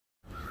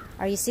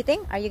Are you sitting?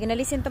 Are you gonna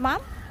listen to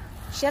mom?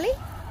 Shelly?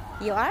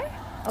 You are?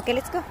 Okay,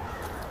 let's go.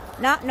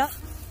 No, no.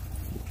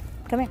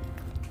 Come here.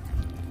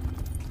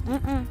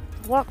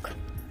 Walk.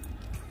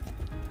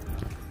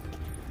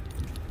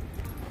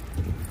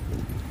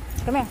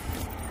 Come here.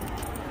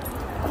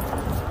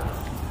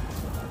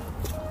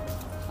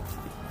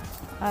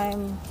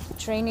 I'm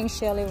training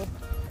Shelly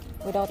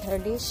without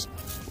her leash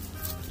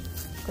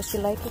because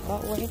she likes it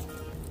that way.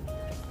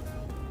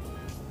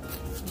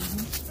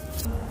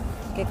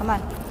 Okay, come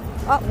on.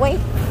 Oh, wait.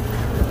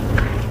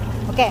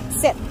 Okay,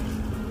 sit.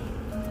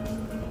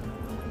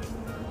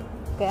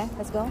 Okay,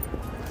 let's go.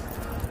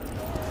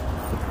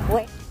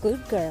 Wait, good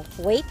girl.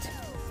 Wait.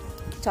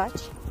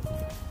 Touch.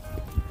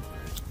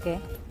 Okay.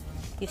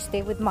 You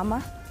stay with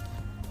mama.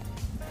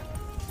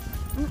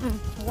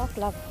 Walk,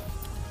 love.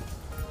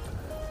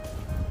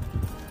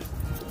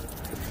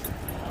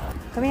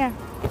 Come here.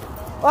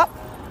 Oh,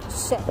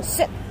 sit,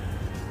 sit.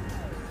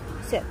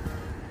 Sit.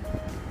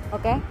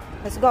 Okay,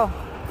 let's go.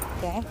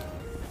 Okay.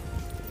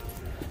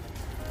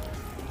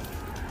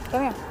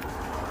 Come here.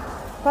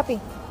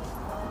 Puppy.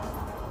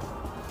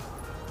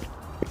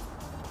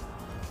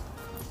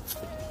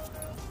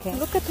 Okay.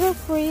 Look at her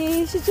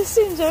free. She's just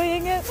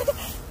enjoying it.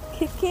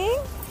 Kicking.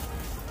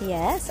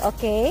 Yes,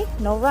 okay.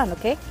 No run,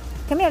 okay?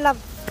 Come here, love.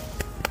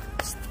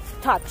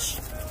 Touch.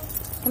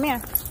 Come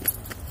here.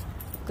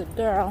 Good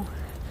girl.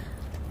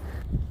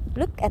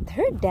 Look at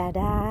her,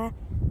 Dada.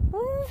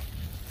 Oh.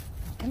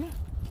 Come here.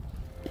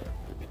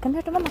 Come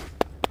here to mama.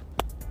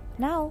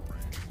 Now.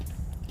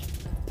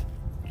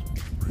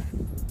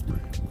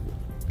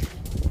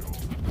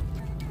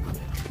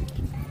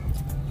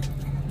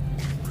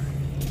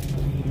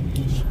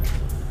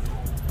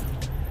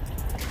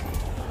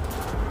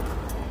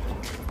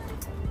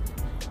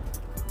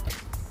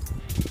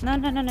 No,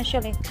 no, no, no,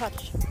 Shelly,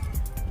 touch.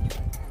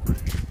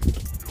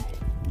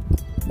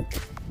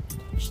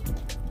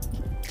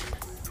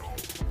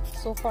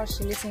 So far,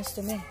 she listens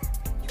to me.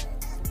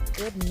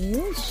 Good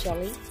news,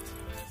 Shelly.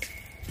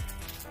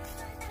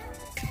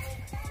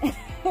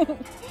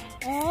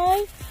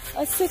 Ay,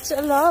 such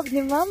a love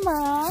ni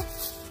Mama.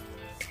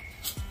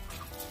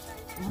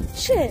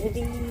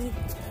 Shelly.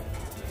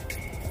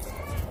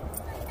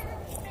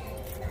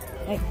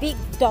 My big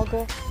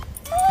doggo.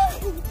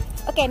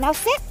 Okay, now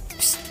sit.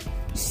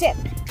 Sit.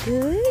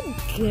 Good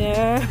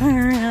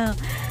girl.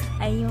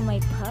 Are you my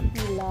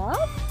puppy,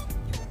 love?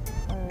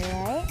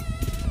 Alright.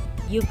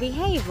 You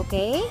behave,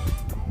 okay?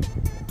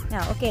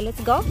 Now, okay, let's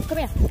go.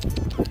 Come here.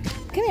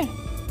 Come here.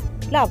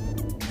 Love.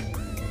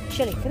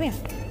 Shelly, come here.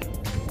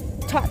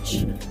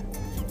 Touch.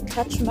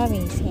 Touch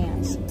mommy's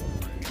hands.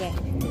 Okay.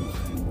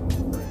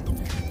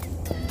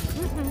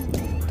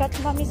 Touch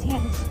mommy's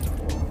hands.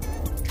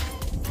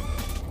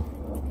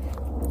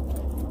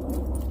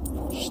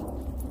 Shh.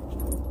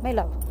 My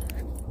love.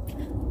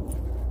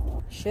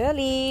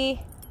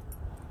 Shelly.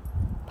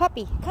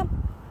 Puppy, come.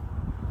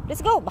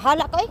 Let's go.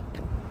 Bahala ka eh.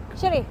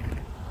 Shelly.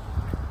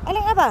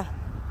 Aling ba?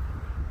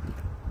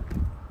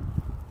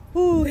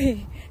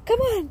 Uy.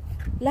 Come on.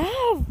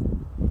 Love.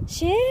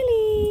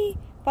 Shelly.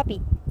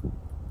 Puppy.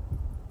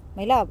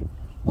 My love.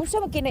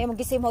 Unsa man kinay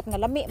magisimhot nga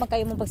lami man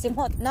kayo mong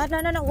pagsimhot. No, no,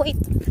 no, no. Wait.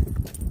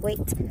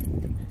 Wait.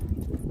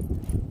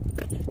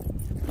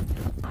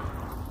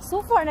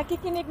 So far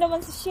nakikinig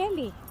naman si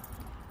Shelly.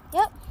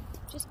 Yep.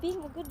 Just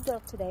being a good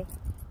girl today.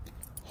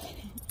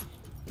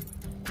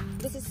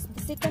 This is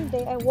the second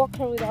day I walk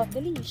her without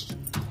the leash.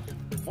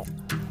 Yep.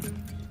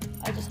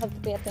 I just have to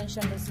pay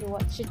attention to see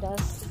what she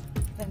does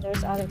when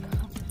there's other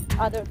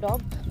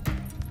dog.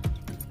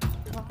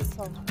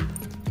 Awesome.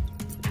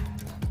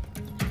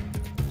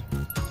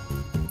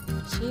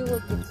 She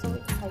will get so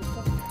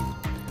excited.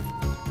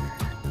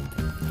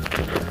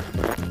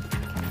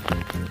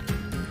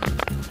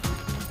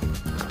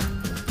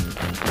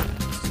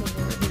 So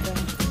we're even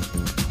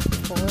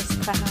forced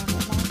ka na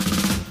naman.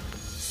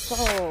 So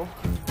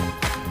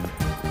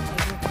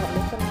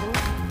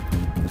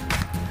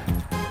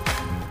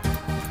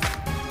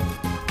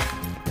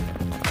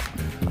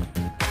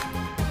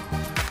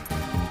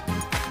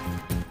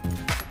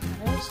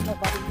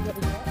nobody here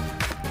yet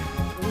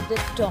with the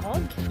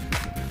dog.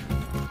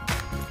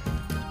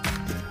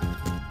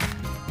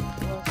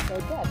 Well, so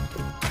good.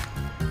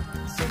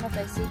 As soon as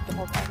I see the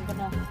dog, I'm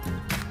gonna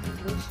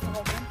leash her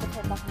again, put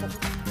her back in the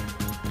room.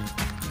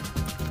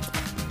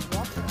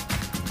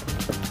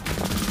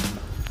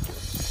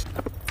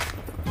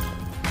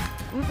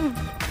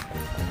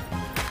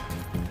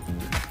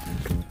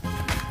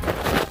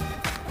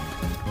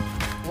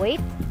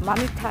 Wait,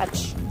 mommy touch.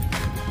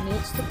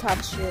 Needs to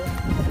touch you.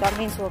 That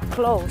means we're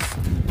close.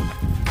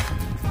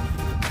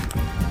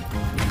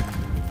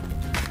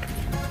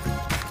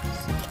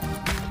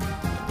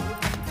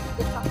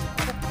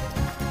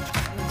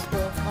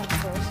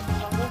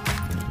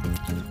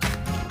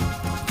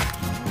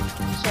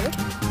 Shelly,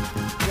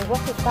 you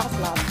walk it fast,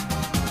 love.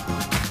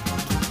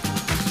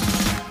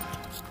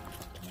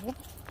 Okay.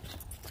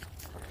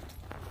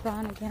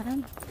 Run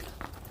again.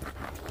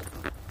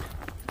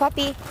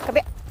 Puppy, come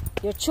here.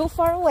 You're too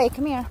far away.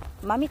 Come here.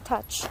 Mommy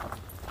touch.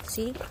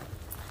 See?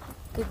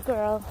 Good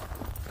girl.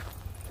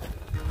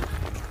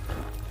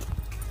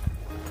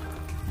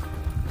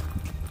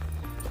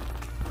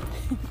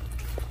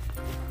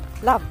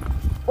 Love.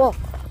 Oh,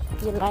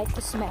 you like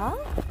to smell?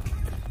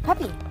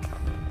 Puppy.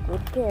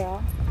 Good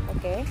girl.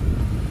 Okay.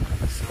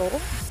 Let's go.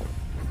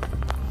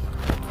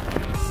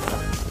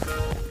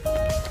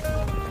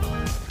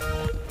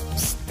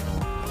 Psst.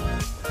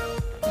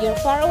 You're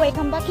far away.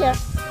 Come back here.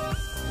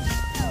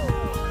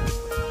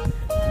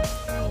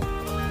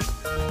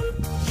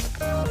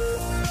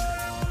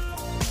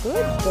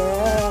 Good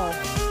girl.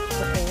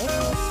 Okay.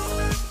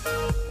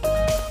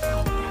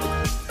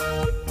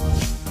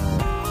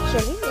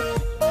 Shirley?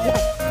 Yeah.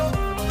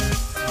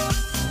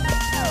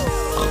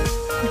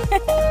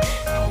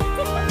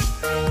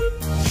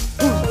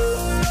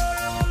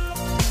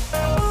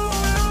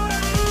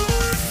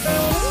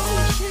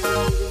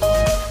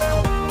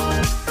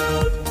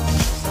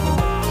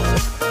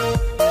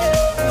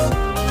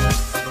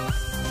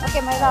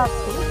 Okay, my love.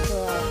 Good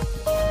girl.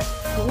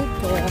 Good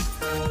girl.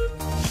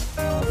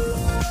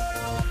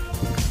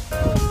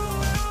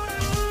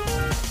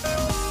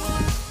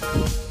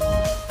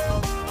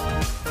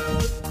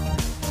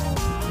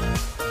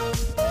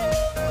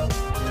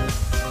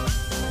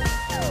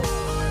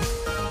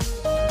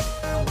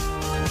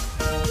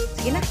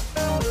 Sige na.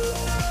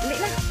 Dali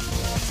na.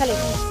 Sali.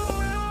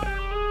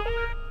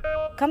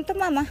 Come to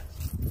mama.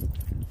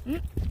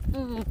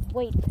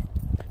 Wait.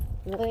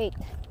 Wait.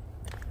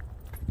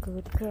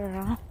 Good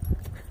girl.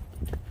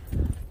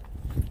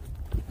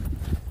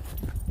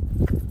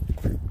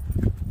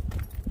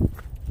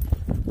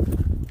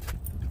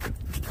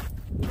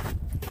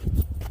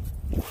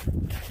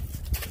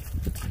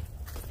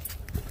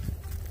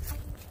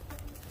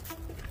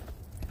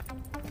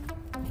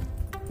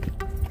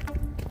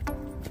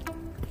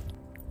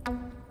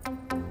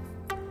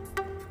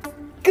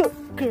 Good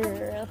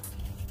girl.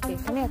 Okay,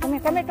 come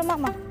here to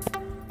mama.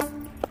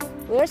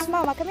 Where's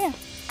mama? Come here.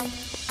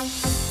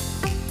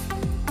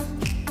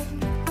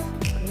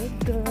 Good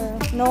girl.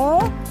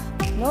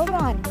 No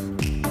run.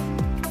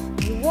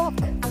 You walk.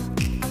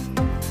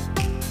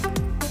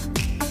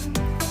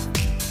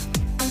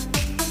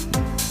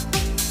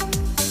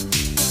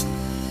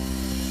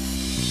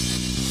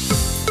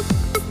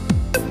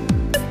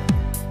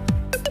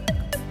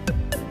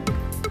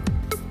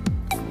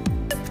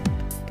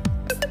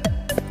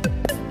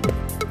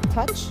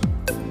 Touch.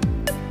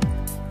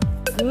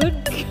 Good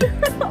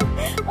girl.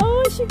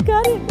 Oh, she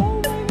got it.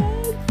 Oh my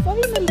god.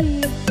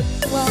 Finally.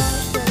 Wow,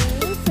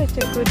 you're such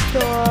a good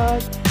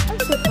dog. I'm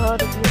so proud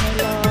of you, my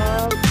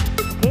love.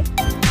 Okay.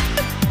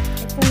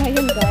 Ito na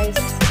yun, guys.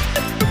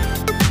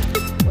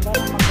 Wala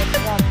na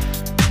mag-grab.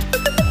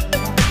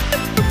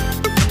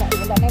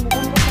 Wala na yung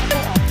mag-grab ako,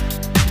 ah.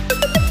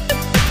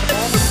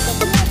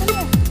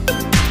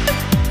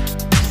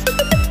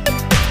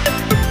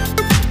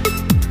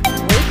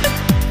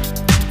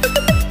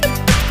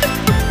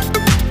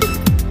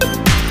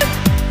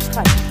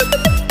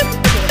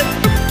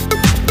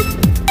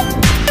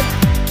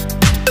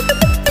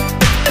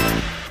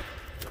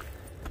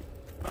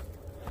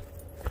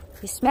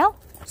 You smell?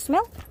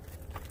 Smell?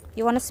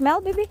 You want to smell,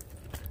 baby?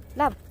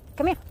 Love,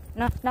 come here.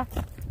 No.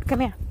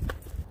 Come here.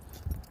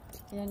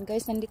 Ayan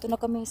guys, nandito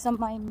na kami sa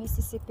may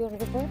Mississippi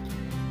River.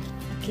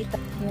 Nakita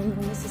yung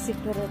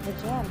Mississippi River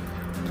dyan.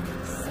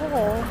 So,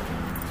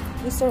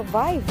 we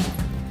survived.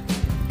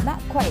 Not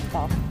quite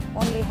though.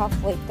 Only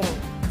halfway through.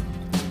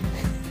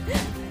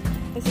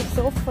 This is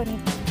so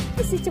funny.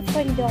 This is such a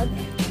funny dog.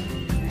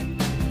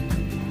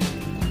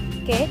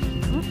 Okay.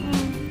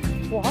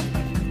 Walk.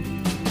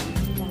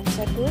 That's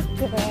a good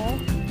girl.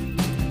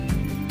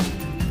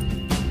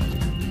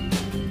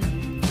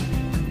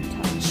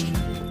 Touch.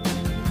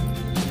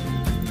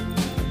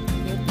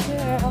 Good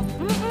girl.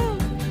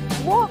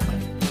 Walk.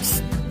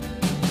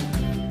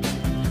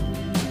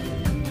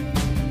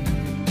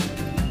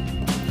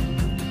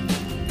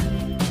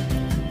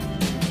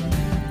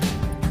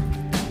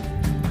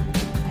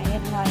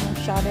 Ayan nga yung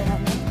shadow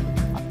namin.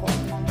 Ako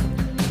ng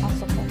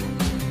aso ko.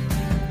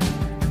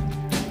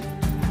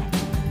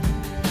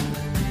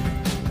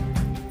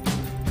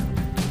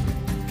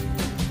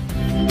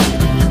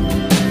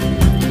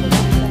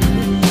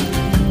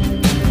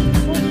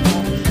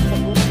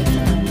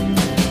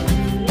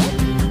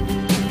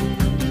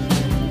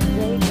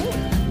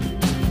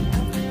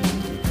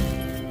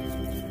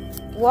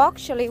 Walk,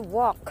 Shelly,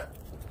 walk.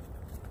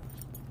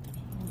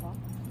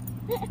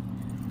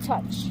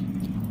 Touch.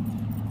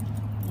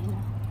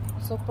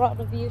 So proud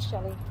of you,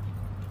 Shelly.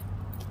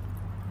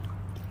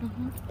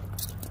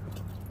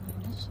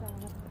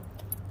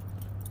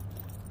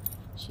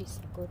 She's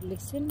a good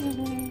listener.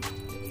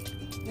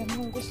 Yan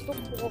yung gusto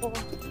ko.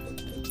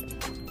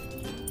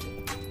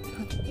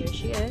 Here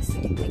she is.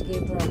 I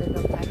gave her a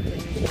little back to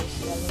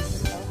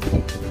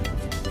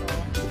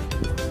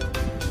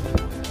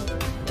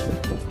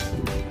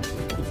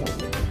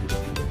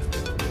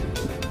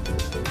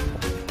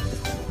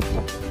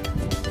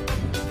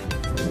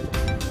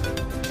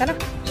Tara,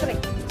 sorry,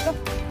 let's go.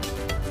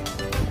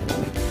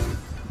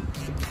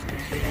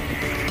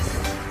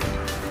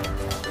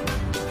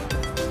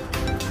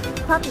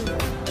 Puppy,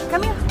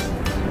 come here.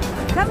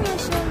 Come here,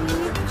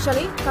 Shelly.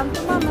 Shelly, come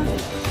to mama.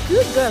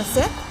 Good girl,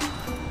 sit.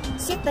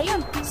 Sit,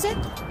 ayun, sit.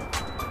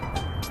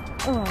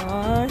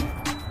 Oh,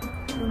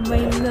 my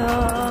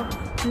love.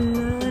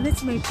 Love,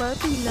 that's my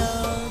puppy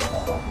love.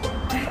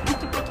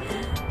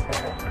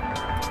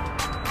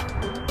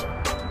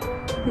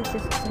 This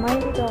is a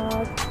smiley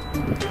dog.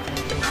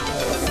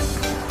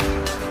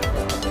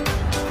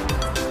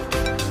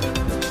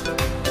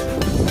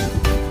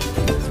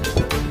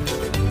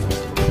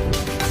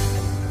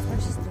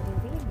 She's doing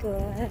really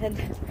good.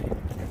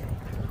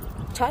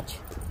 Touch,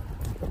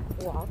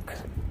 walk.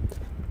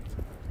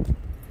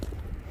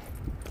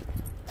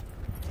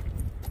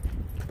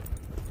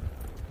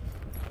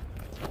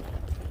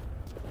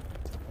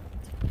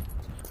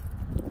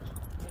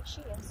 There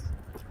she is.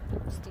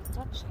 Still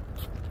touching.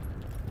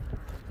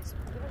 She's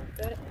really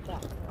good at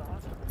that.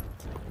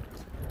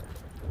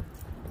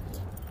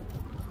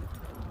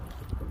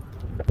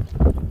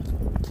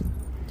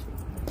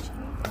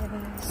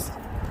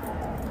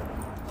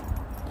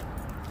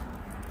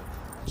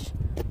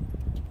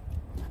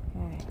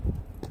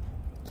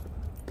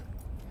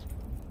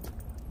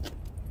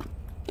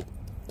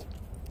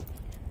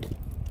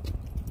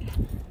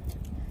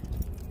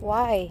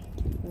 Why?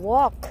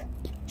 Walk.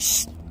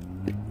 Shh.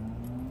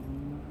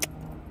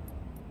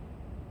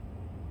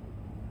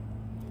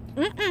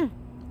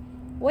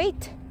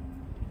 Wait.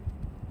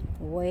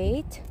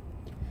 Wait.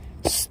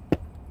 Shh.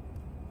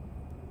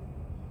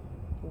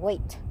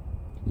 Wait.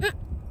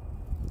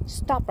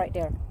 Stop right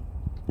there.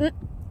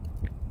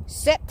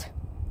 Sit.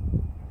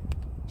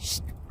 Shh.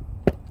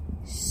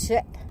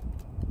 Sit.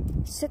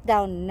 Sit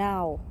down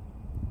now.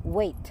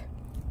 Wait.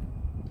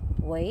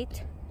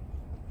 Wait.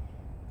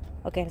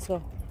 Okay, let's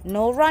go.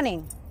 No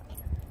running.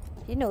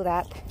 You know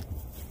that.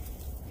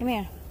 Come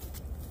here.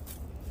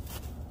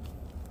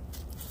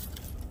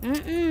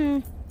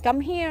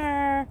 Come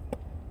here.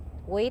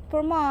 Wait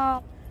for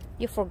mom.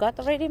 You forgot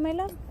already, my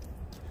love?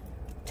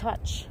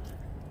 Touch.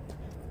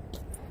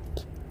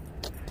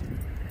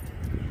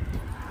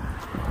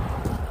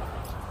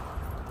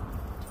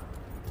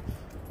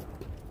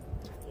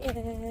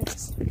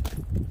 Yes.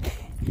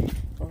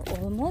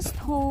 We're almost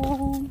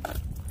home.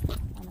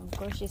 And of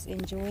course, she's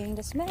enjoying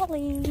the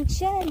smelling.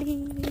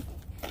 Shelly.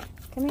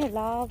 Come here,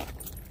 love.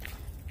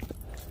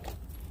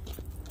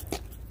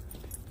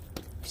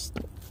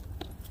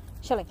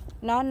 Shelly.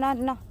 No, no,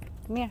 no.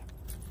 Come here.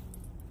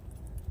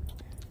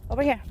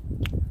 Over here.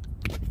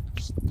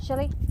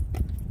 Shelly.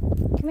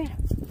 Come here.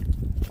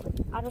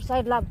 Other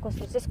side, love, because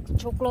this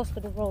is so close to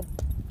the road.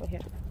 Over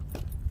here.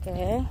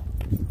 Okay.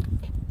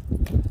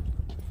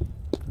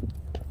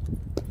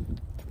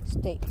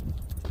 Stay.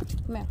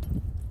 Come here.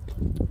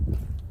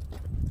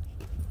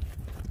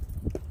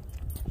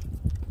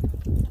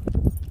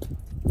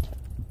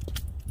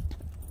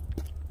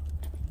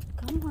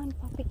 Come on,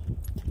 puppy.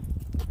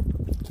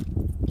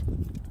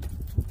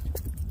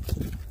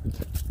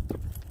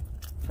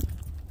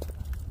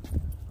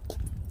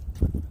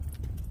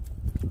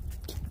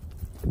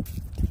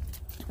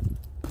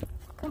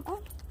 Come on.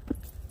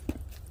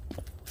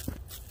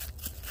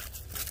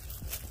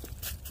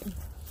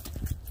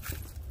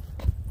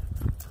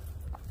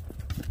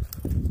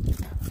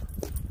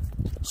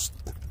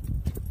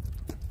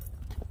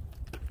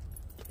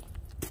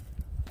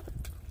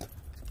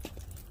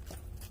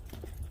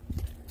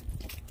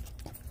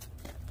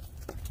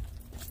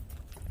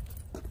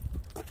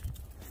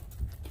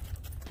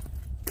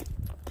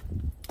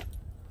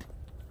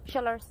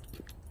 Shellers.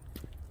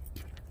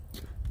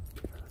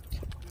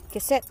 Okay,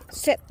 sit,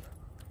 sit,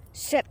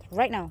 sit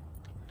right now.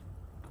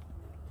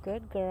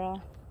 Good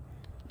girl.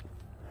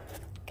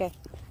 Okay,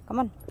 come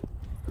on.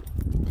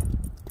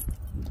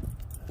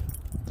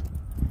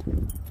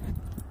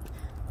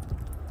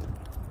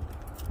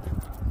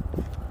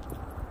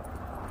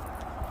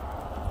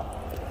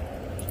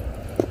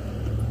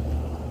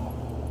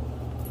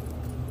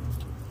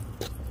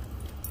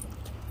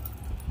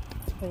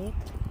 Wait.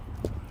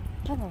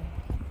 Oh.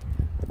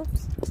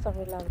 Oops,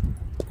 sorry, love.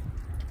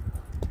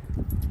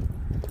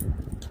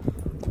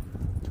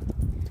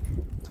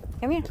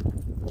 Come here.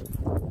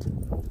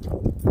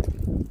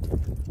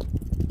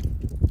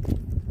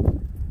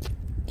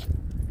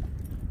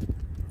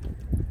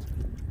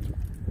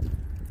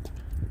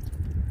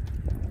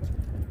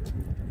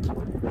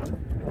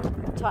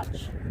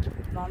 Touch.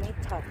 Mommy,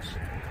 touch.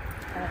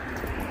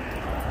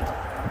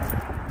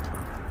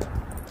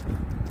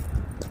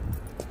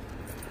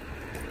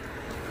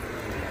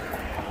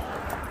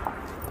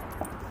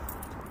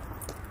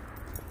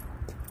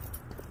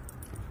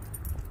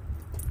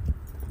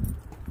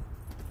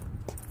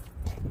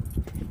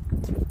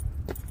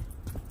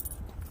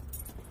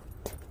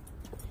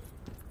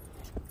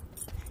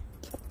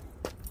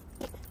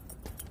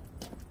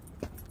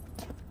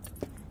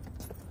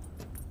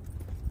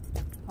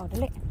 Oh,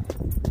 dali.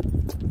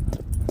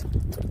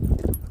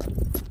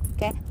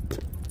 Okay.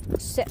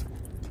 Sit.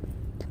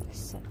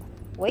 Sit.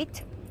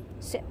 Wait.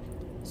 Sit.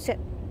 Sit.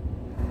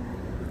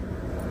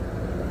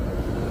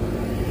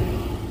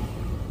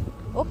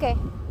 Okay.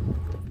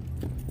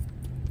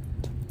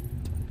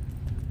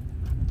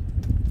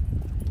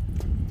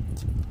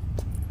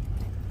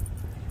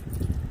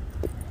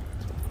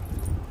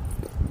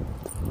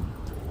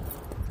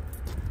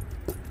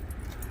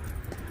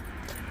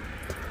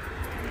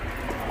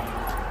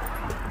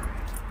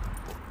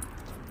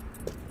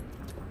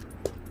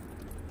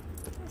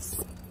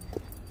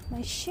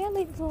 My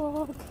Shelly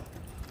dog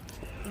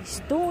is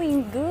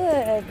doing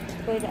good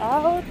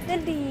without the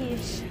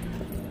leash.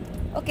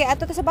 Okay,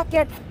 ato to sa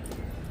backyard.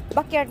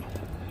 Backyard.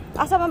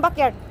 Asa man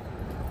backyard?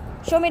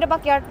 Show me the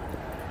backyard.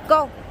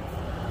 Go.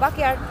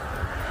 Backyard.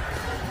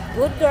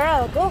 Good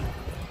girl. Go.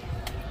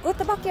 Go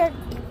to backyard.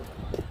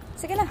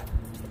 Sige na.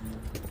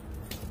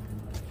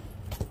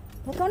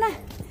 Ikaw na.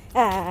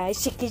 Ah,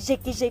 shaky,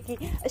 shaky, shaky.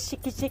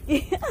 Shaky,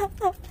 shaky.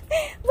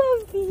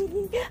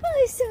 Mommy.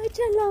 I such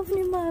a love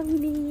ni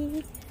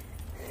mommy.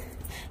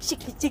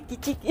 Shaky, shaky,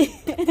 shaky.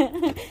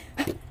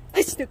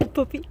 Ay, sino ka,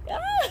 puppy?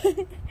 Ah.